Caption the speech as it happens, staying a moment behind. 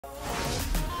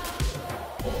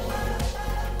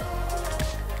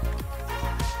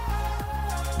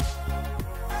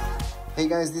Hey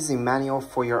guys, this is a manual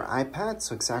for your iPad,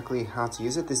 so exactly how to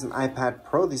use it. This is an iPad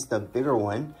Pro, this is the bigger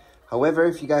one. However,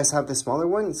 if you guys have the smaller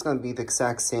one, it's going to be the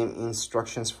exact same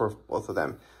instructions for both of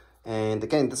them. And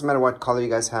again, it doesn't matter what color you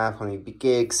guys have, how many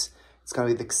gigs, it's going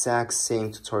to be the exact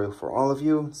same tutorial for all of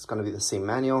you. It's going to be the same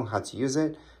manual, how to use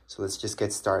it. So let's just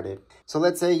get started. So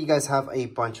let's say you guys have a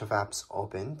bunch of apps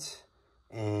opened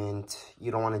and you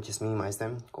don't want to just minimize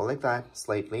them. Go like that,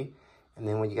 slightly. And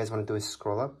then what you guys want to do is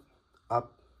scroll up, up,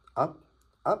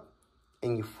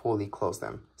 and you fully close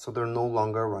them. So they're no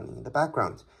longer running in the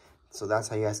background. So that's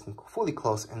how you guys can fully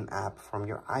close an app from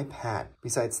your iPad.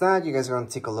 Besides that, you guys are going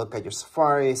to take a look at your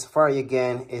Safari. Safari,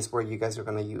 again, is where you guys are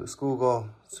going to use Google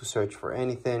to search for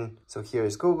anything. So here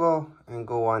is Google, and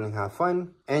go on and have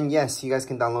fun. And yes, you guys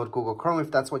can download Google Chrome if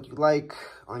that's what you like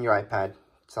on your iPad.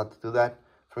 Just have to do that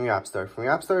from your App Store. From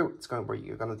your App Store, it's going to where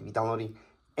you're going to be downloading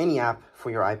any app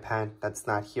for your iPad that's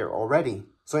not here already.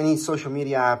 So any social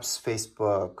media apps,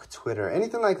 Facebook, Twitter,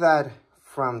 anything like that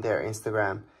from there,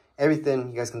 Instagram,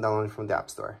 everything you guys can download from the App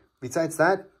Store. Besides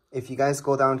that, if you guys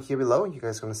go down here below, you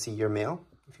guys are going to see your mail.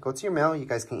 If you go to your mail, you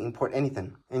guys can import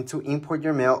anything. And to import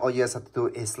your mail, all you guys have to do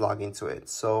is log into it.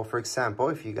 So for example,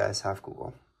 if you guys have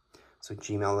Google, so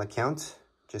Gmail account,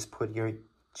 just put your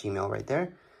Gmail right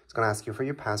there. It's going to ask you for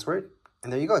your password.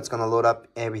 And there you go. It's going to load up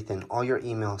everything, all your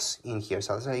emails in here.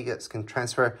 So that's how you guys can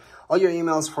transfer all your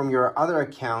emails from your other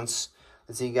accounts.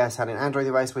 Let's say you guys had an Android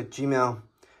device with Gmail. You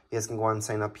guys can go and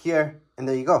sign up here. And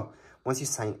there you go. Once you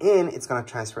sign in, it's going to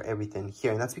transfer everything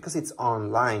here. And that's because it's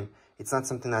online. It's not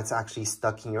something that's actually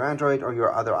stuck in your Android or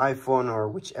your other iPhone or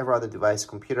whichever other device,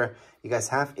 computer you guys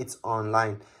have. It's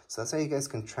online. So that's how you guys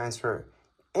can transfer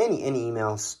any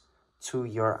emails to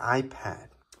your iPad.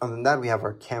 Other than that, we have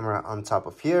our camera on top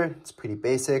of here. It's pretty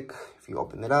basic. If you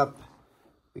open it up,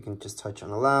 we can just touch on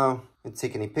allow and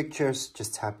take any pictures.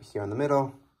 Just tap here on the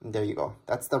middle, and there you go.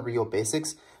 That's the real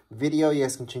basics. Video, you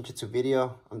guys can change it to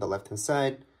video on the left-hand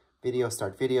side. Video,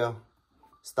 start video,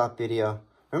 stop video.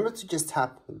 Remember to just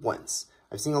tap once.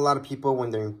 I've seen a lot of people when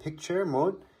they're in picture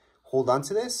mode, hold on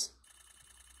to this.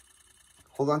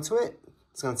 Hold on to it.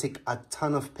 It's going to take a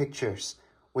ton of pictures,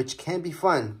 which can be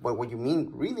fun. But what you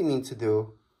really need to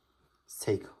do,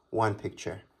 take one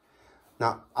picture.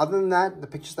 Now, other than that, the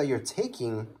pictures that you're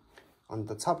taking on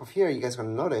the top of here, you guys are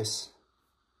going to notice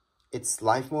it's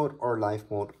live mode or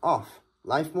live mode off.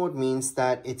 Live mode means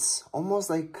that it's almost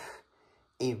like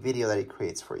a video that it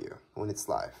creates for you when it's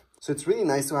live. So it's really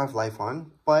nice to have live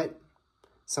on, but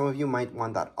some of you might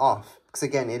want that off. Because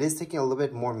again, it is taking a little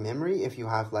bit more memory if you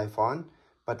have live on,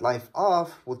 but live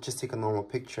off will just take a normal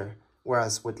picture.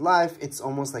 Whereas with live, it's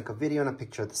almost like a video and a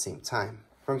picture at the same time.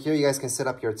 From here, you guys can set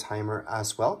up your timer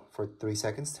as well for 3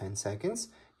 seconds, 10 seconds.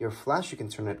 Your flash, you can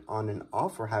turn it on and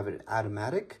off or have it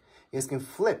automatic. You guys can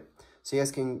flip. So you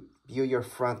guys can view your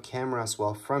front camera as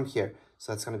well from here.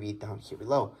 So that's going to be down here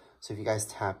below. So if you guys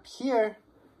tap here,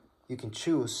 you can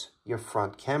choose your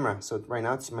front camera. So right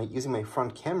now, it's using my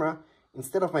front camera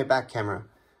instead of my back camera.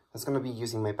 That's going to be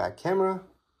using my back camera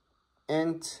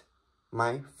and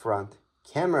my front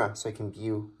camera. So I can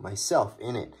view myself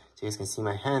in it. So you guys can see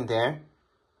my hand there.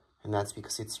 And that's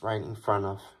because it's right in front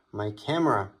of my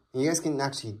camera. And you guys can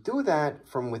actually do that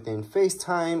from within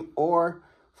FaceTime or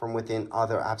from within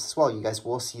other apps as well. You guys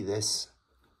will see this.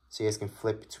 So you guys can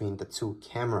flip between the two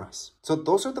cameras. So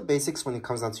those are the basics when it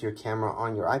comes down to your camera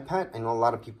on your iPad. I know a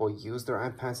lot of people use their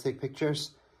iPad to take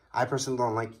pictures. I personally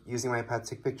don't like using my iPad to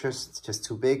take pictures. It's just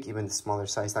too big, even the smaller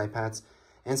sized iPads.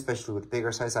 And especially with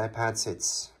bigger sized iPads,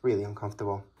 it's really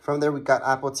uncomfortable. From there, we got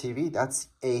Apple TV. That's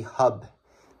a hub.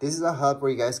 This is a hub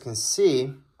where you guys can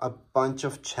see a bunch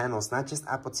of channels, not just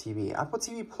Apple TV. Apple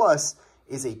TV Plus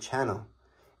is a channel,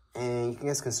 and you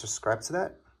guys can subscribe to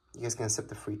that. You guys can accept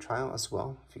the free trial as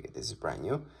well if you get this is brand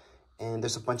new. And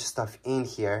there's a bunch of stuff in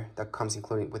here that comes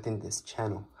included within this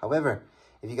channel. However,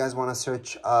 if you guys want to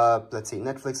search up, let's say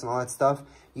Netflix and all that stuff,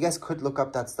 you guys could look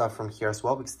up that stuff from here as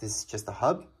well because this is just a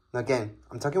hub. Now again,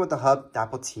 I'm talking about the hub, the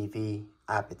Apple TV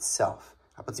app itself.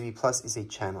 Apple TV Plus is a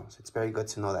channel, so it's very good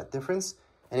to know that difference.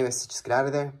 Anyways, just get out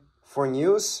of there. For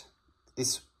news,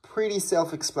 it's pretty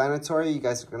self-explanatory. You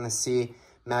guys are going to see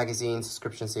magazine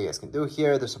subscriptions that you guys can do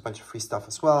here. There's a bunch of free stuff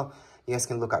as well. You guys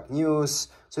can look up news.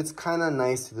 So it's kind of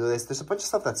nice to do this. There's a bunch of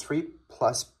stuff that's free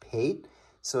plus paid.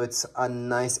 So it's a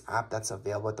nice app that's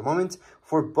available at the moment.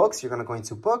 For books, you're going to go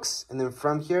into books. And then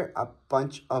from here, a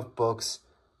bunch of books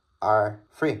are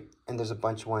free. And there's a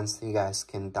bunch of ones that you guys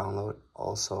can download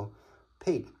also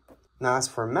paid. Now, as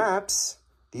for maps,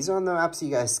 these are the maps you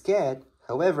guys get.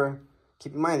 However,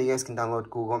 keep in mind that you guys can download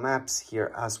Google Maps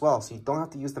here as well. So you don't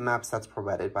have to use the maps that's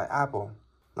provided by Apple.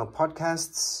 Now,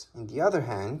 podcasts, on the other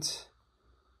hand,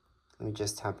 Let me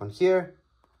just tap on here.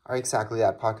 Are exactly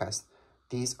that podcast.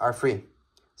 These are free.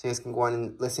 So you guys can go on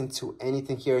and listen to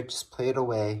anything here. Just play it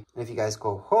away. And if you guys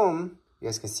go home, you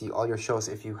guys can see all your shows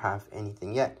if you have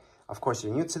anything yet. Of course,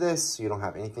 you're new to this, so you don't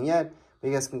have anything yet. But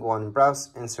you guys can go on and browse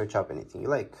and search up anything you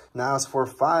like. Now as for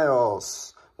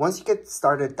files. Once you get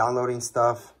started downloading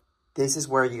stuff, this is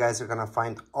where you guys are going to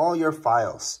find all your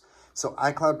files. So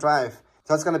iCloud Drive.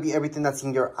 So that's going to be everything that's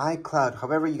in your iCloud.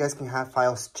 However, you guys can have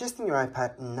files just in your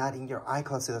iPad, not in your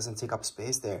iCloud, so it doesn't take up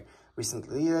space there.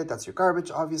 Recently deleted, that's your garbage,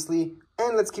 obviously.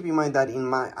 And let's keep in mind that in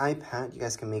my iPad, you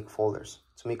guys can make folders.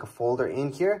 To make a folder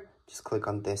in here, just click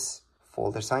on this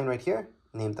folder sign right here.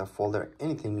 Name the folder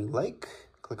anything you like.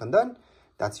 Click on done.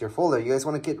 That's your folder. You guys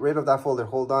want to get rid of that folder,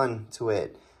 hold on to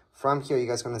it. From here, you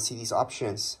guys are going to see these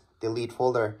options. Delete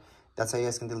folder. That's how you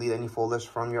guys can delete any folders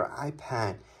from your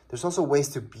iPad. There's also ways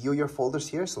to view your folders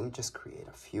here. So let me just create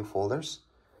a few folders.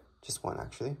 Just one,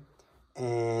 actually.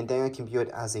 And then I can view it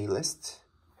as a list.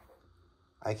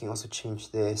 I can also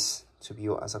change this to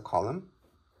view as a column.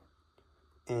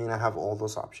 And I have all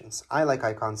those options. I like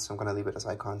icons, so I'm going to leave it as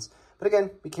icons. But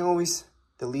again, we can always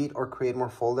delete or create more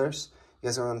folders. You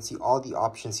guys are going to see all the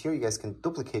options here. You guys can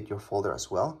duplicate your folder as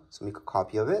well. So make a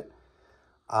copy of it.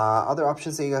 Other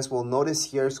options that you guys will notice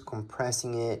here is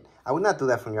compressing it. I would not do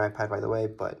that from your iPad, by the way,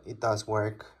 but it does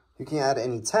work. You can add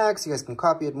any tags. You guys can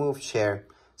copy it, move, share.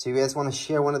 So if you guys want to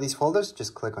share one of these folders,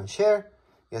 just click on share.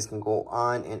 You guys can go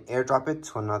on and airdrop it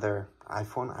to another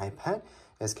iPhone, iPad.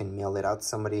 You guys can mail it out to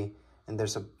somebody. And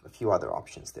there's a few other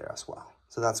options there as well.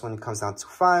 So that's when it comes down to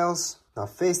files. Now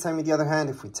FaceTime, on the other hand,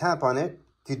 if we tap on it,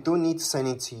 you do need to sign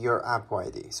into your Apple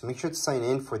ID. So make sure to sign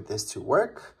in for this to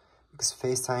work, because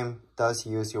FaceTime does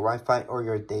use your Wi-Fi or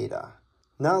your data.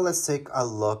 Now let's take a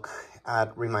look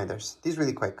at reminders. These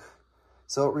really quick.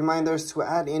 So reminders, to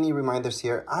add any reminders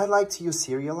here, I like to use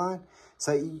Siri a lot.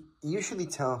 So I usually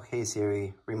tell, hey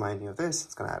Siri, remind me of this.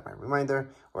 It's gonna add my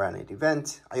reminder, or add an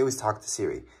event. I always talk to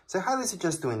Siri. So I highly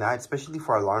suggest doing that, especially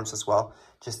for alarms as well,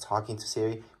 just talking to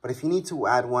Siri. But if you need to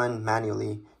add one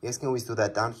manually, you guys can always do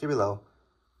that down here below.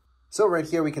 So right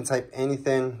here, we can type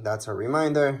anything. That's a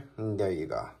reminder, and there you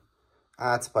go.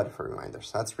 Add button for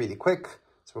reminders. That's really quick.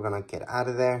 So we're gonna get out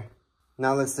of there.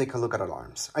 Now let's take a look at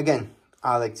alarms. Again,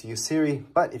 I like to use Siri,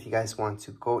 but if you guys want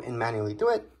to go and manually do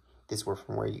it, this works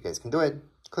from where you guys can do it.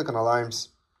 Click on alarms.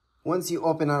 Once you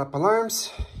open up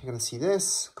alarms, you're gonna see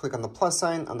this. Click on the plus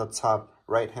sign on the top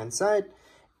right hand side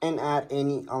and add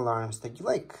any alarms that you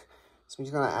like. So I'm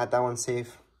just gonna add that one,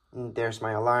 save. And there's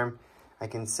my alarm. I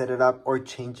can set it up or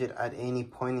change it at any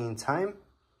point in time.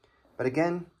 But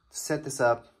again, to set this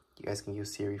up, you guys can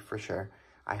use Siri for sure.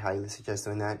 I highly suggest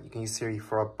doing that. You can use Siri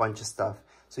for a bunch of stuff,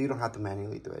 so you don't have to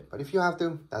manually do it. But if you have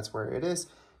to, that's where it is.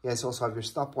 You guys also have your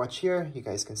stopwatch here. You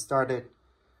guys can start it.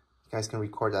 You guys can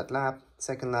record that lap,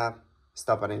 second lap,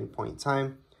 stop at any point in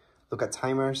time. Look at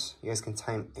timers. You guys can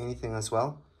time anything as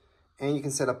well. And you can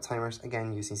set up timers,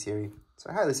 again, using Siri. So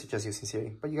I highly suggest using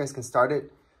Siri. But you guys can start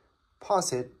it,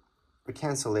 pause it, or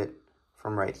cancel it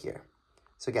from right here.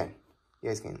 So again, you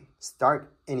guys can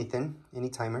start anything, any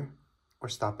timer, or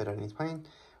stop it at any point.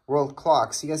 World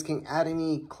clocks. You guys can add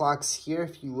any clocks here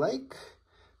if you like.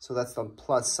 So that's the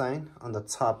plus sign on the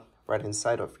top right hand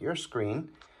side of your screen.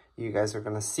 You guys are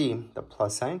gonna see the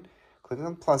plus sign. Click on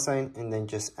the plus sign and then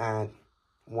just add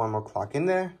one more clock in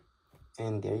there.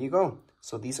 And there you go.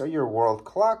 So these are your world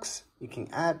clocks. You can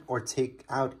add or take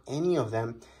out any of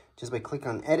them just by clicking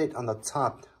on edit on the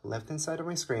top left hand side of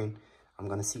my screen. I'm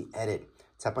gonna see edit.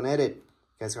 Tap on edit.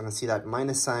 You guys are gonna see that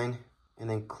minus sign and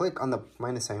then click on the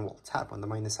minus sign. Well, tap on the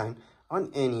minus sign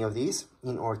on any of these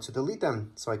in order to delete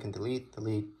them. So I can delete,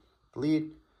 delete,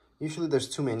 delete. Usually there's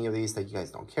too many of these that you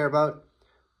guys don't care about.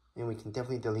 And we can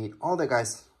definitely delete all the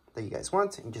guys that you guys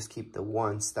want and just keep the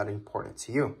ones that are important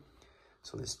to you.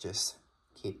 So let's just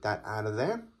keep that out of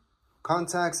there.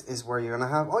 Contacts is where you're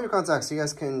gonna have all your contacts. You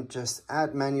guys can just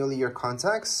add manually your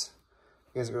contacts.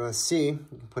 You guys are gonna see, you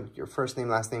can put your first name,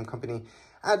 last name, company,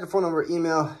 add your phone number,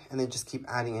 email, and then just keep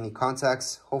adding any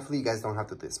contacts. Hopefully you guys don't have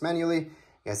to do this manually. You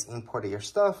guys import your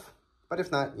stuff, but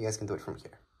if not, you guys can do it from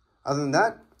here. Other than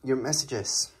that, your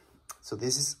messages. So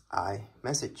this is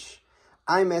iMessage.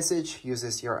 iMessage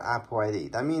uses your Apple ID.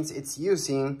 That means it's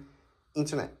using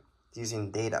internet, it's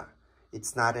using data.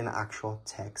 It's not an actual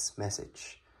text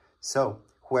message. So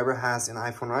whoever has an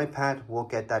iPhone or iPad will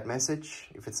get that message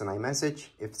if it's an iMessage.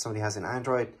 If somebody has an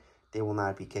Android, they will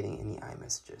not be getting any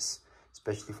iMessages,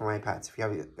 especially from iPads. If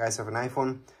you guys have an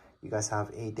iPhone, you guys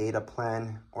have a data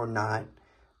plan or not,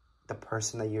 the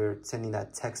person that you're sending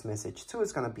that text message to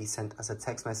is going to be sent as a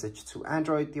text message to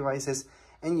Android devices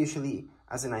and usually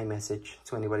as an iMessage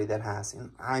to anybody that has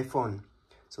an iPhone.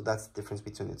 So that's the difference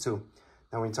between the two.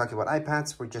 Now, when you're talking about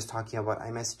iPads, we're just talking about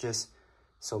iMessages.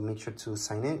 So make sure to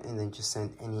sign in and then just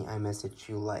send any iMessage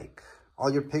you like.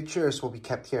 All your pictures will be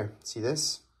kept here. See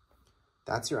this?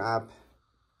 That's your app.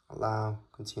 Allow,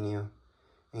 continue.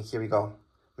 And here we go.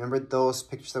 Remember those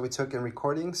pictures that we took in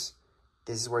recordings?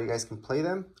 This is where you guys can play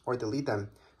them or delete them.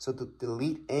 So to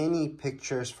delete any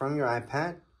pictures from your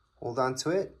iPad, hold on to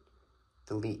it,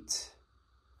 delete.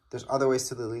 There's other ways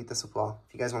to delete this as well.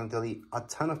 If you guys want to delete a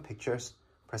ton of pictures,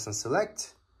 press on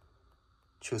select,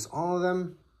 choose all of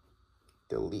them,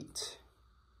 delete.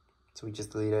 So we just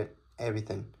deleted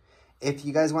everything. If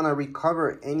you guys want to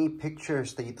recover any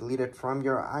pictures that you deleted from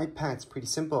your iPad, it's pretty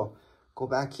simple. Go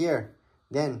back here.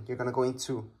 Then you're going to go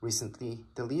into recently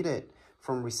deleted.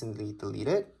 From recently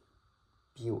deleted,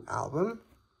 view album,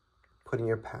 put in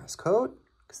your passcode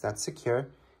because that's secure.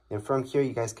 And from here,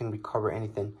 you guys can recover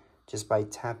anything just by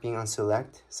tapping on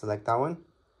select that one.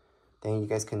 Then you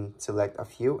guys can select a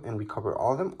few and recover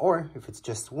all of them. Or if it's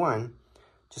just one,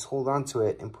 just hold on to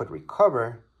it and put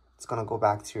recover. It's going to go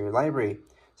back to your library.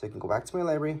 So you can go back to my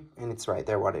library and it's right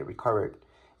there what I recovered.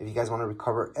 If you guys want to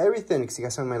recover everything, because you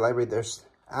guys have my library, there's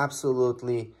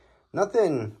absolutely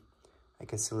nothing. I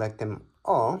can select them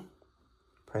all,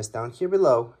 press down here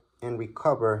below, and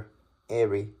recover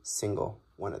every single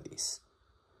one of these.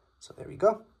 So there we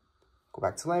go. Go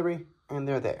back to library, and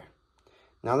they're there.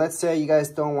 Now let's say you guys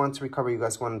don't want to recover, you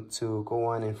guys want to go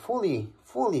on and fully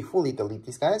delete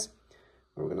these guys.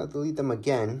 We're gonna delete them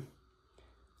again.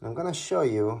 And I'm gonna show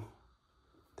you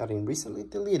that in recently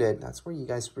deleted, that's where you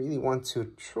guys really want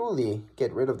to truly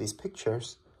get rid of these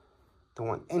pictures. Don't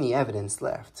want any evidence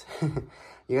left.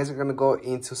 You guys are going to go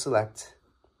into select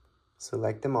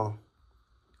them all,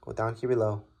 go down here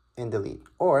below and delete.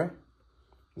 Or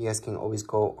you guys can always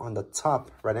go on the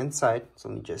top right hand side. So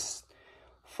let me just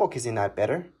focus in that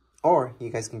better. Or you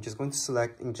guys can just go into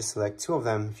select and just select two of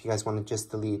them if you guys want to just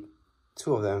delete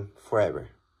two of them forever.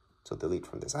 So delete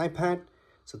from this iPad.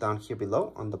 So down here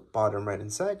below on the bottom right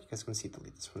hand side, you guys can see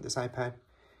delete this from this iPad,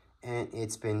 and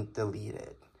it's been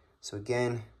deleted. So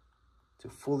again, to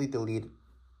fully delete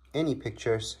any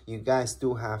pictures, you guys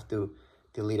do have to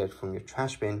delete it from your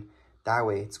trash bin. That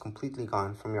way it's completely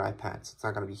gone from your iPad. So it's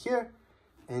not going to be here,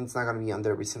 and it's not going to be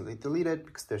under recently deleted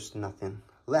because there's nothing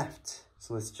left.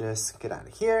 So let's just get out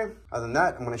of here. Other than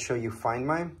that, I'm going to show you Find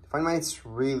My. Find My is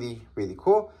really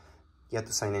cool. You have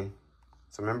to sign in.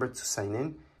 So remember to sign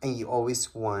in, and you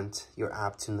always want your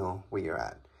app to know where you're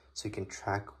at. So you can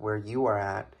track where you are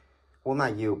at. Well,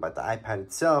 not you, but the iPad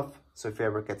itself. So if it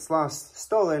ever gets lost,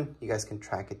 stolen, you guys can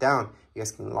track it down. You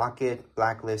guys can lock it,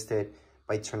 blacklist it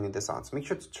by turning this on. So make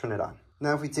sure to turn it on.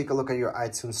 Now, if we take a look at your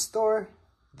iTunes store,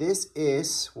 this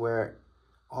is where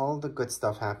all the good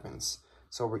stuff happens.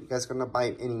 So you guys are gonna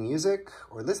buy any music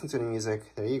or listen to any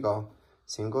music, there you go.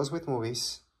 Same goes with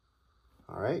movies,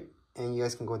 all right? And you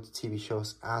guys can go into TV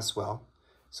shows as well.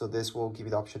 So this will give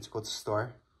you the option to go to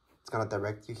store. It's gonna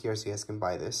direct you here so you guys can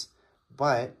buy this.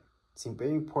 But it's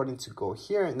very important to go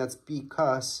here, and that's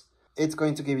because it's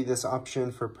going to give you this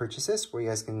option for purchases where you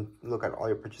guys can look at all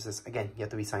your purchases. Again, you have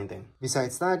to be signed in.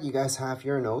 Besides that, you guys have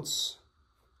your notes.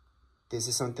 This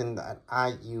is something that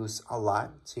I use a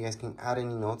lot. So you guys can add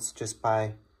any notes just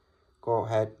by go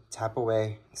ahead, tap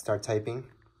away, start typing.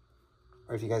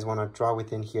 Or if you guys want to draw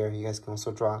within here, you guys can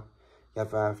also draw. You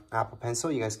have an Apple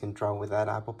Pencil, you guys can draw with that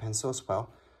Apple Pencil as well.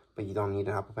 But you don't need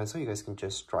an Apple Pencil, you guys can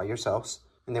just draw yourselves.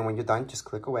 And then when you're done, just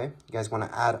click away. You guys want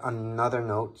to add another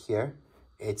note here.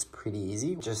 It's pretty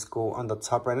easy. Just go on the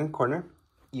top right hand corner.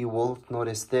 You will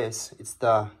notice this. It's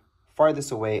the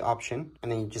farthest away option.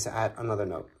 And then you just add another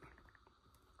note.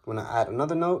 You want to add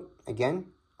another note, again,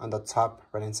 on the top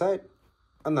right hand side,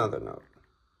 another note.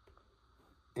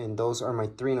 And those are my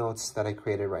 3 notes that I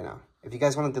created right now. If you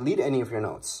guys want to delete any of your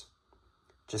notes,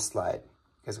 just slide.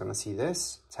 You guys are going to see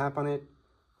this, tap on it,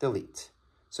 delete.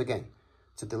 So again,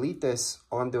 to delete this,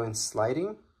 all I'm doing is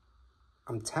sliding.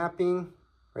 I'm tapping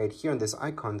right here on this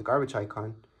icon, the garbage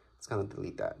icon. It's going to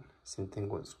delete that. Same thing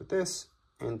goes with this,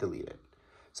 and delete it.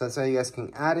 So that's how you guys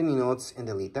can add any notes and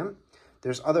delete them.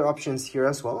 There's other options here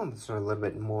as well. I'm just a little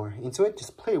bit more into it.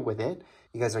 Just play with it.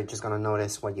 You guys are just going to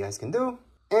notice what you guys can do.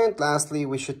 And lastly,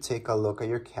 we should take a look at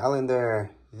your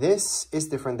calendar. This is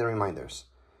different than reminders.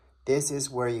 This is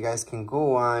where you guys can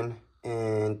go on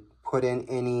and put in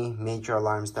any major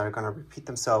alarms that are going to repeat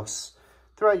themselves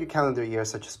throughout your calendar year,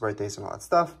 such as birthdays and all that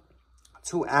stuff.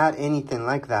 To add anything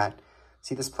like that,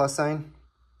 see this plus sign?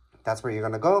 That's where you're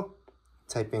going to go.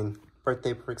 Type in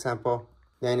birthday, for example.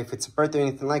 Then if it's a birthday or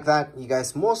anything like that, you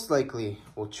guys most likely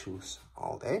will choose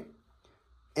all day.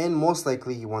 And most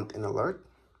likely you want an alert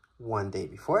 1 day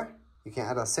before. You can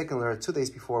add a second alert 2 days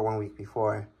before, 1 week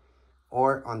before,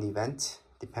 or on the event,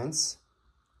 depends.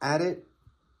 Add it,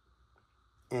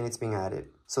 and it's being added.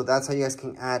 So that's how you guys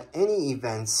can add any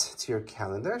events to your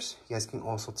calendars. You guys can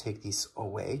also take these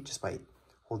away just by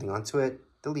holding onto it,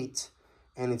 delete,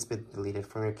 and it's been deleted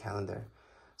from your calendar.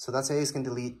 So that's how you guys can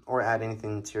delete or add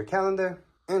anything to your calendar.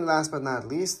 And last but not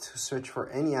least, to search for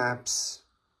any apps,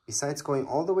 besides going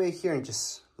all the way here and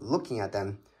just looking at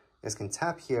them, you guys can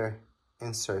tap here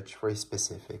and search for a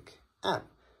specific app,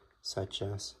 such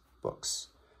as books.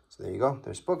 So there you go,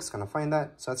 there's books, gonna find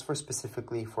that. So that's for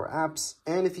specifically for apps.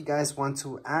 And if you guys want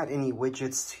to add any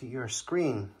widgets to your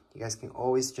screen, you guys can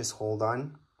always just hold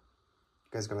on.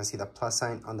 You guys are gonna see the plus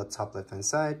sign on the top left-hand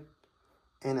side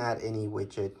and add any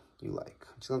widget you like.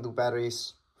 I'm just gonna do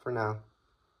batteries for now.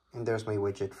 And there's my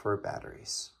widget for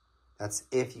batteries. That's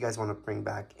if you guys wanna bring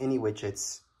back any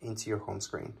widgets into your home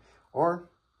screen. Or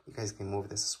you guys can move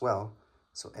this as well.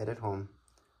 So edit home,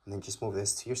 and then just move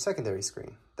this to your secondary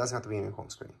screen. Doesn't have to be in your home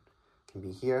screen. It can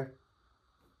be here.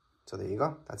 So there you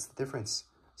go, that's the difference.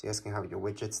 So you guys can have your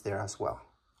widgets there as well.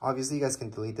 Obviously, you guys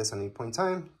can delete this at any point in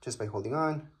time just by holding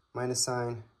on, minus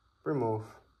sign, remove,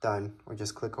 done, or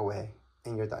just click away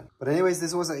and you're done. But anyways,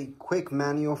 this was a quick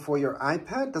manual for your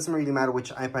iPad. Doesn't really matter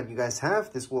which iPad you guys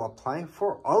have. This will apply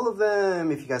for all of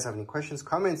them. If you guys have any questions,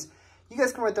 comments, you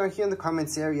guys can write down here in the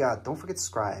comments area. Don't forget to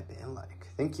subscribe and like.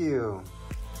 Thank you.